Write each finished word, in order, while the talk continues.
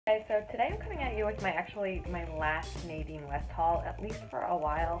Okay, so today I'm coming at you with my last Nadine West haul, at least for a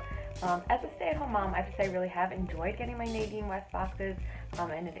while. As a stay-at-home mom, I have to say I really have enjoyed getting my Nadine West boxes,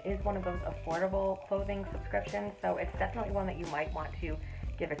 and it is one of those affordable clothing subscriptions, so it's definitely one that you might want to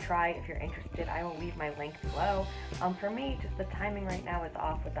give a try if you're interested. I will leave my link below. For me, just the timing right now is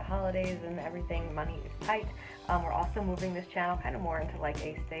off with the holidays and everything. Money is tight. We're also moving this channel kind of more into like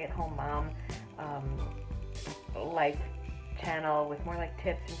a stay-at-home mom life channel with more like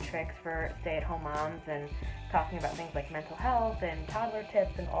tips and tricks for stay-at-home moms and talking about things like mental health and toddler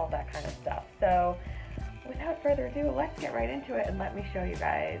tips and all that kind of stuff. So without further ado, let's get right into it and let me show you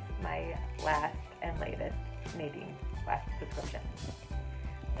guys my last and latest Nadine West subscription.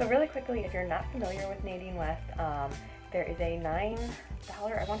 So really quickly, if you're not familiar with Nadine West, there is a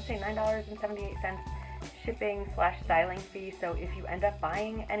 $9.78 shipping / styling fee. So if you end up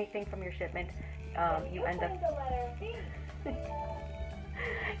buying anything from your shipment, you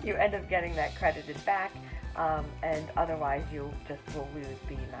end up getting that credited back, and otherwise you just will lose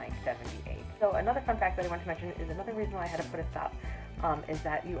the $9.78. So another fun fact that I want to mention is another reason why I had to put a stop is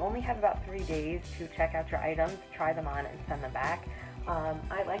that you only have about 3 days to check out your items, try them on, and send them back.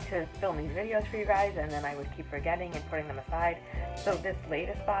 I like to film these videos for you guys, and then I would keep forgetting and putting them aside. So this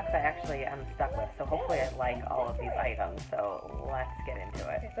latest box I actually am stuck with, so hopefully I like all of these items. So let's get into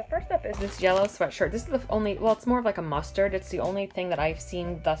it. Okay, so first up is this yellow sweatshirt. This is the only, well, it's more of like a mustard. It's the only thing that I've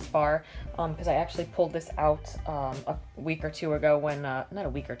seen thus far, because I actually pulled this out a week or two ago when, not a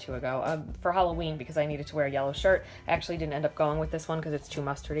week or two ago, for Halloween, because I needed to wear a yellow shirt. I actually didn't end up going with this one because it's too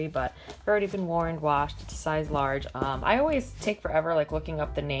mustardy, but it's already been worn, washed. It's a size large. I always take forever like looking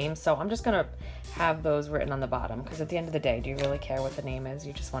up the name, so I'm just gonna have those written on the bottom, because at the end of the day, do you really care what the name is?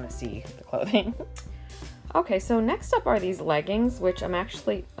 You just want to see the clothing. Okay, so next up are these leggings, which I'm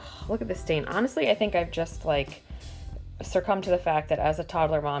actually, look at this stain. Honestly, I think I've just like succumbed to the fact that as a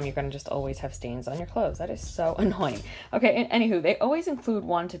toddler mom, you're gonna just always have stains on your clothes. That is so annoying. Okay, anywho, they always include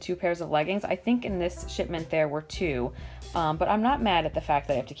 1 to 2 pairs of leggings. I think in this shipment there were 2, but I'm not mad at the fact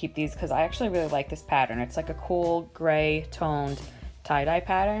that I have to keep these because I actually really like this pattern. It's like a cool gray toned tie-dye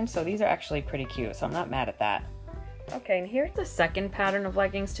pattern, so these are actually pretty cute, so I'm not mad at that. Okay, and here's the second pattern of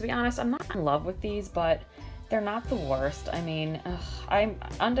leggings. To be honest, I'm not in love with these, but they're not the worst. I mean, I'm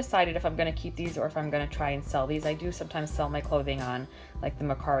undecided if I'm going to keep these or if I'm going to try and sell these. I do sometimes sell my clothing on like the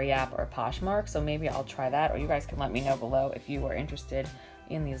Mercari app or Poshmark, so maybe I'll try that, or you guys can let me know below if you are interested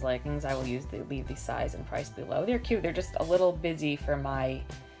in these leggings. I will leave the size and price below. They're cute. They're just a little busy for my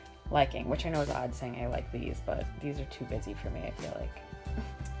liking, which I know is odd saying I like these, but these are too busy for me, I feel like.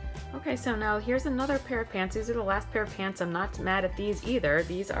 Okay, so now here's another pair of pants. These are the last pair of pants. I'm not mad at these either.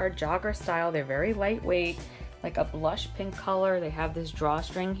 These are jogger style. They're very lightweight, like a blush pink color. They have this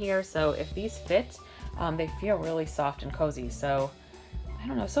drawstring here, so if these fit, they feel really soft and cozy. So I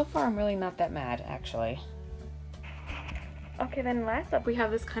don't know, so far I'm really not that mad, actually. Okay, then last up we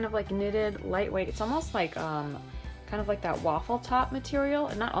have this kind of like knitted lightweight, it's almost like kind of like that waffle top material,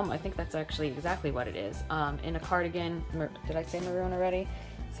 and not I think that's actually exactly what it is, in a cardigan. Did I say maroon already?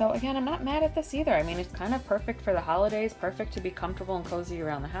 So again, I'm not mad at this either. I mean, it's kind of perfect for the holidays, perfect to be comfortable and cozy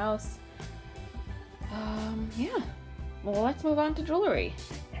around the house. Yeah, well, let's move on to jewelry.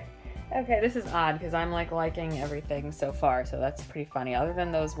 Okay, this is odd because I'm like liking everything so far, so that's pretty funny. Other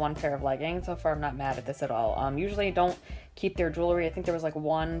than those 1 pair of leggings, so far I'm not mad at this at all. Usually I don't keep their jewelry. I think there was like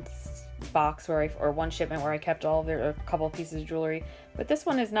 1 box or 1 shipment where I kept all of their, a couple of pieces of jewelry, but this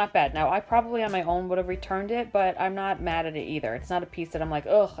one is not bad. Now, I probably on my own would have returned it, but I'm not mad at it either. It's not a piece that I'm like,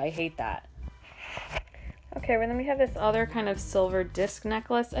 ugh, I hate that. Okay, well then we have this other kind of silver disc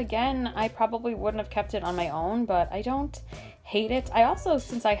necklace. Again, I probably wouldn't have kept it on my own, but I don't hate it. I also,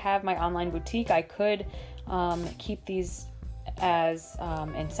 since I have my online boutique, I could keep these as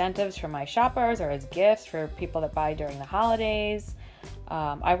incentives for my shoppers or as gifts for people that buy during the holidays.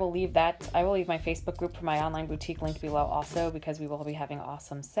 I will leave my Facebook group for my online boutique linked below also, because we will be having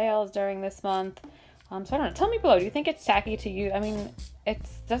awesome sales during this month. So I don't know, tell me below, do you think it's tacky to you? I mean, it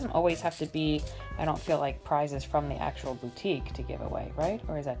doesn't always have to be, I don't feel like, prizes from the actual boutique to give away, right?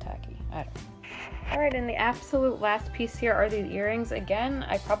 Or is that tacky? I don't know. Alright, and the absolute last piece here are these earrings. Again,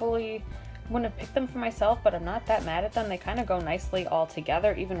 I probably wouldn't have picked them for myself, but I'm not that mad at them. They kind of go nicely all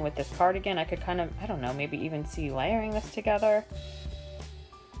together, even with this cardigan. I could kind of, I don't know, maybe even see layering this together.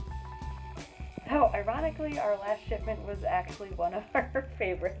 So, ironically, our last shipment was actually one of our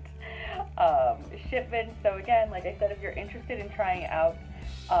favorite shipments. So again, like I said, if you're interested in trying out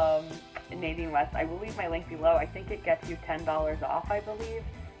Nadine West, I will leave my link below. I think it gets you $10 off, I believe.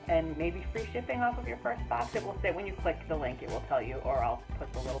 and maybe free shipping off of your first box. It will say when you click the link, it will tell you, or I'll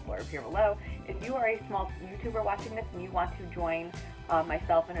put the little blurb here below. If you are a small YouTuber watching this and you want to join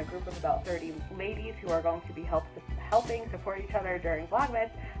myself and a group of about 30 ladies who are going to be helping support each other during Vlogmas,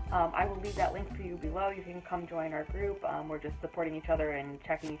 I will leave that link for you below. You can come join our group. We're just supporting each other and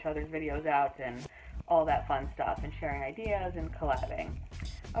checking each other's videos out and all that fun stuff, and sharing ideas and collabing.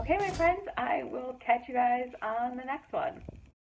 Okay, my friends, I will catch you guys on the next one.